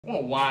I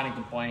want to whine and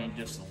complain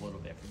just a little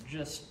bit for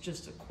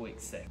just a quick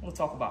second. We'll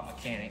talk about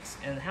mechanics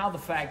and how the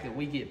fact that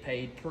we get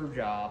paid per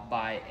job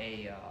by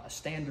a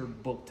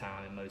standard book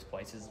time in most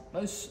places.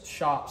 Most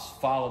shops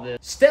follow this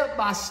step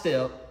by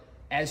step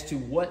as to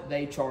what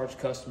they charge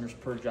customers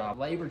per job.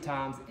 Labor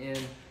times in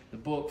the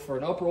book for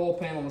an upper oil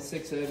pan on the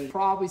 670 is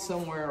probably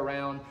somewhere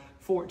around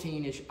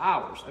 14-ish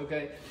hours,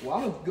 okay? Well,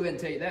 I'm gonna go ahead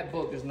and tell you that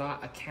book does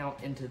not account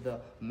into the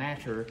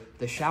matter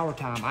the shower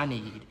time I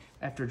need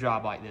after a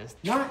job like this.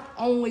 Not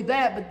only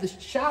that, but the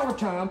shower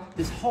time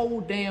this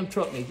whole damn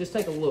truck needs. Just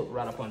take a look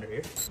right up under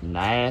here.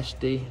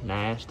 Nasty,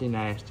 nasty,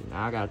 nasty.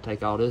 Now I gotta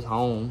take all this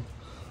home,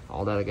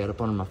 all that I got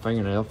up under my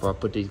fingernail before I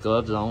put these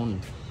gloves on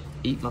and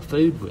eat my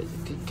food with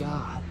it. Good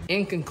God.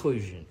 In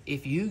conclusion,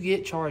 if you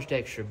get charged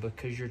extra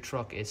because your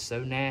truck is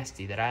so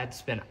nasty that I had to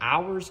spend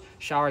hours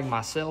showering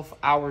myself,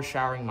 hours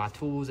showering my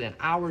tools, and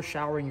hours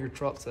showering your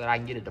truck so that I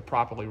can get it to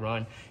properly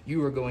run,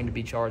 you are going to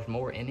be charged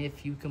more. And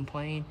if you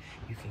complain,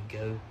 you can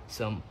go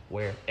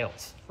somewhere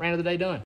else. Rant of the day done.